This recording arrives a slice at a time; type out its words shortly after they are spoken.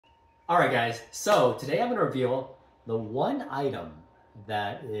All right, guys, so today I'm gonna reveal the one item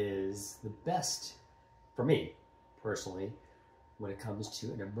that is the best for me, personally, when it comes to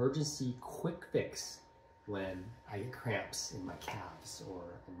an emergency quick fix when I get cramps in my calves or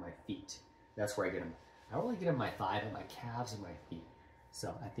in my feet. That's where I get them. I don't really get them in my thigh, but my calves and my feet.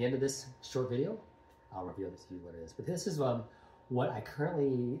 So at the end of this short video, I'll reveal to you what it is. But this is what I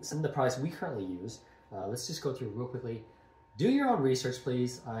currently, some of the products we currently use. Let's just go through real quickly. Do your own research,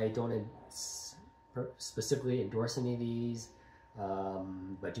 please. I don't specifically endorse any of these,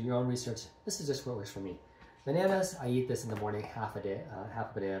 but do your own research. This is just what works for me. Bananas, I eat this in the morning, half a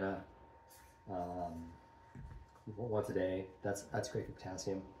banana, once a day. That's great for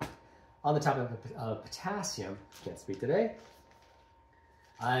potassium. On the topic of potassium, can't speak today.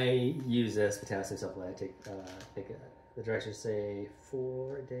 I use this potassium supplement. I take, the directions say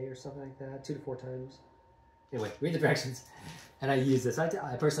 4 a day or something like that, 2 to 4 times. Anyway, read the directions, and I use this.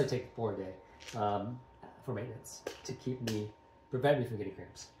 I personally take 4 a day for maintenance to prevent me from getting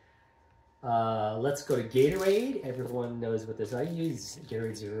cramps. Let's go to Gatorade. Everyone knows what this is. I use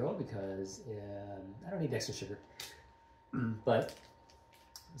Gatorade Zero because I don't need extra sugar. But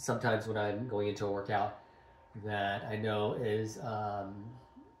sometimes when I'm going into a workout that I know is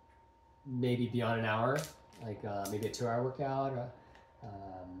maybe beyond an hour, like maybe a 2-hour workout,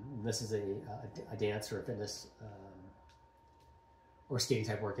 this is a dance or a fitness or skating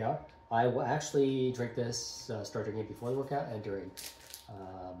type workout. I will actually drink this, start drinking it before the workout and during.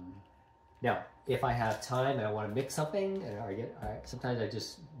 Now, if I have time and I want to mix something, and sometimes I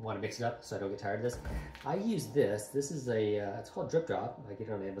just want to mix it up so I don't get tired of this. I use this. This is it's called DripDrop. I get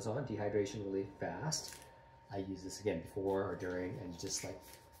it on Amazon. Dehydration Relief Fast. I use this again before or during, and just like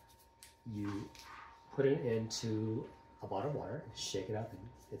you put it into a bottle of water, shake it up, and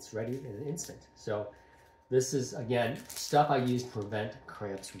it's ready in an instant. So this is, again, stuff I use to prevent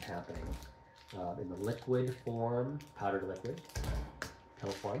cramps from happening in the liquid form, powdered liquid,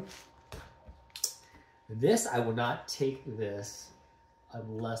 pill form. This, I will not take this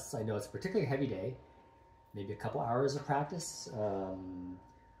unless I know it's a particularly heavy day, maybe a couple hours of practice,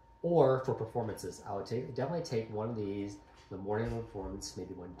 or for performances. I would definitely take one of these the morning of the performance,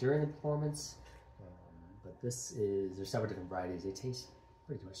 maybe one during the performance. But there's several different varieties. They taste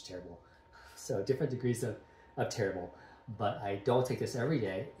pretty much terrible. So different degrees of terrible. But I don't take this every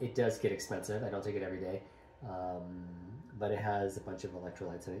day. It does get expensive. I don't take it every day. But it has a bunch of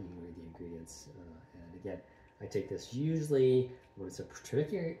electrolytes in it. You can read the ingredients. And again, I take this usually when it's a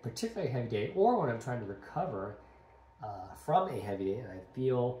particularly heavy day or when I'm trying to recover from a heavy day and I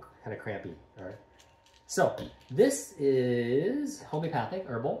feel kind of crampy. All right. So this is homeopathic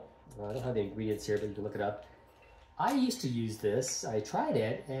herbal. I don't have the ingredients here, but you can look it up. I used to use this. I tried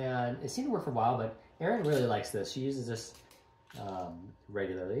it, and it seemed to work for a while, but Erin really likes this. She uses this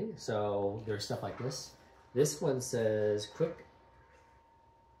regularly. So there's stuff like this. This one says quick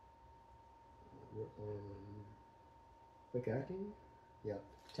acting, yeah,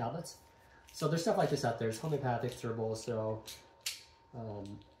 tablets. So there's stuff like this out there. It's homeopathic, it's herbal, so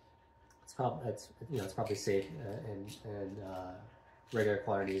it's probably safe and regular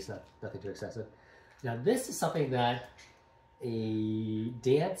quantities, nothing too excessive. Now this is something that a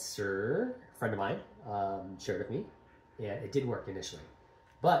dancer friend of mine shared with me, and it did work initially,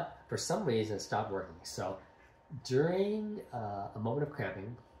 but for some reason it stopped working. So during a moment of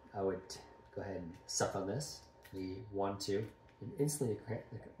cramping, I would go ahead and suck on this, the 1, 2, and instantly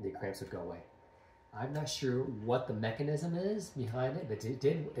the cramps would go away. I'm not sure what the mechanism is behind it, but it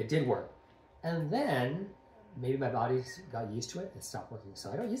did work. And then maybe my body got used to it and stopped working.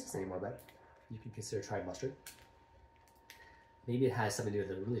 So I don't use this anymore, but you can consider trying mustard. Maybe it has something to do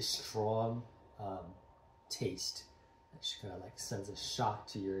with a really strong taste. It kind of like sends a shock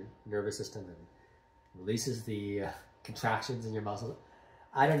to your nervous system and releases the contractions in your muscles.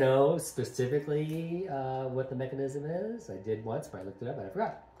 I don't know specifically what the mechanism is. I did once, but I looked it up and I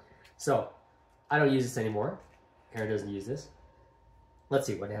forgot. So I don't use this anymore. Erin doesn't use this. Let's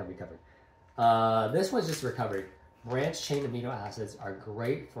see, what have we covered? This one's just recovery. Branched chain amino acids are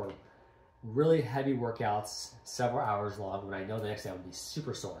great for really heavy workouts, several hours long, when I know the next day I'm going to be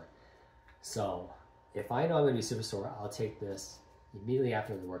super sore. So if I know I'm going to be super sore, I'll take this immediately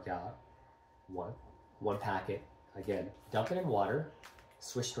after the workout. One packet. Again, dump it in water,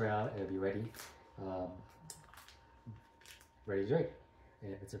 swish it around, and it'll be ready to drink.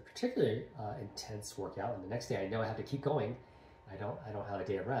 And if it's a particularly intense workout, and the next day I know I have to keep going, I don't have a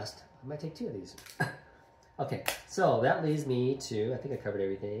day of rest, I might take 2 of these. Okay, so that leads me to, I think I covered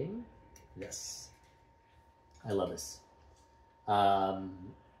everything. Yes, I love this.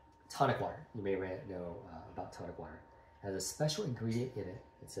 Tonic water. You may know about tonic water. has a special ingredient in it.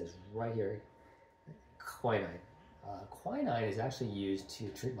 It says right here, quinine. Quinine is actually used to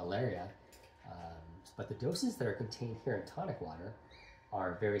treat malaria, but the doses that are contained here in tonic water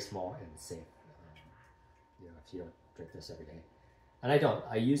are very small and safe. You know, if you don't drink this every day, and I don't.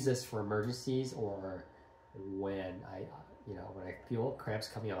 I use this for emergencies or when when I feel cramps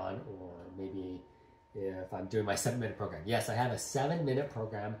coming on, or maybe if I'm doing my 7-minute program. Yes, I have a 7-minute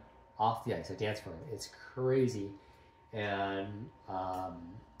program off the ice, a dance program. It's crazy, and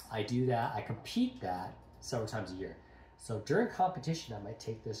I do that. I compete that several times a year. So during competition, I might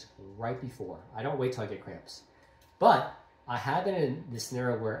take this right before. I don't wait till I get cramps. But I have been in this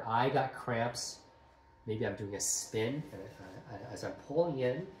scenario where I got cramps. Maybe I'm doing a spin, and as I'm pulling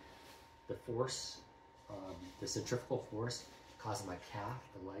in, the force, the centrifugal force, causes my calf,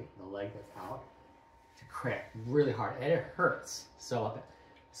 the leg that's out, to cramp really hard, and it hurts so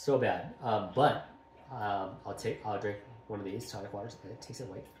bad. But I'll drink one of these tonic waters, and it takes it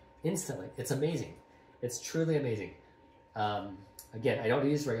away instantly. It's amazing. It's truly amazing. Again, I don't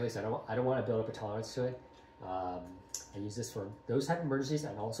use this regularly, so I don't want to build up a tolerance to it. I use this for those type of emergencies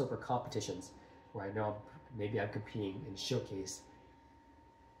and also for competitions where I know maybe I'm competing in showcase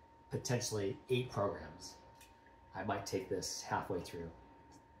potentially 8 programs. I might take this halfway through.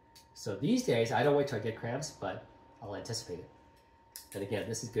 So these days, I don't wait till I get cramps, but I'll anticipate it. And again,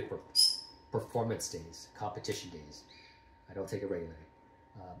 this is good for performance days, competition days. I don't take it regularly.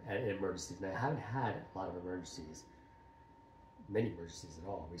 And in emergencies, and I haven't had a lot of emergencies, many emergencies at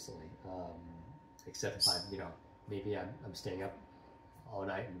all recently, except if maybe I'm staying up all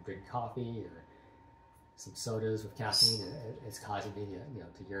night and drinking coffee or some sodas with caffeine, and it's causing me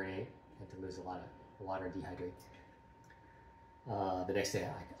to urinate and to lose a lot of water and dehydrate. The next day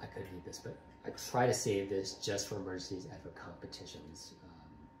I could need this, but I try to save this just for emergencies and for competitions,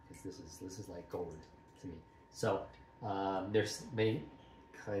 because this is like gold to me. So there's many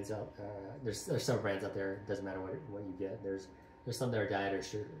kinds of there's some brands out there. It doesn't matter what you get. There's some that are diet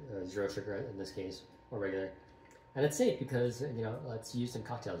or zero sugar in this case, or regular, and it's safe because it's used in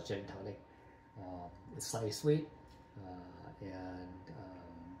cocktails, gin and tonic. It's slightly sweet, and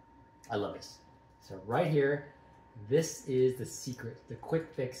I love this. So right here, this is the secret, the quick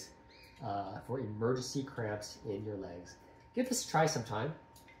fix for emergency cramps in your legs. Give this a try sometime.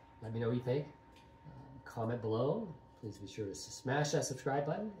 Let me know what you think. Comment below. Please be sure to smash that subscribe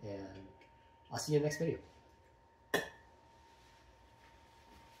button, and I'll see you in the next video.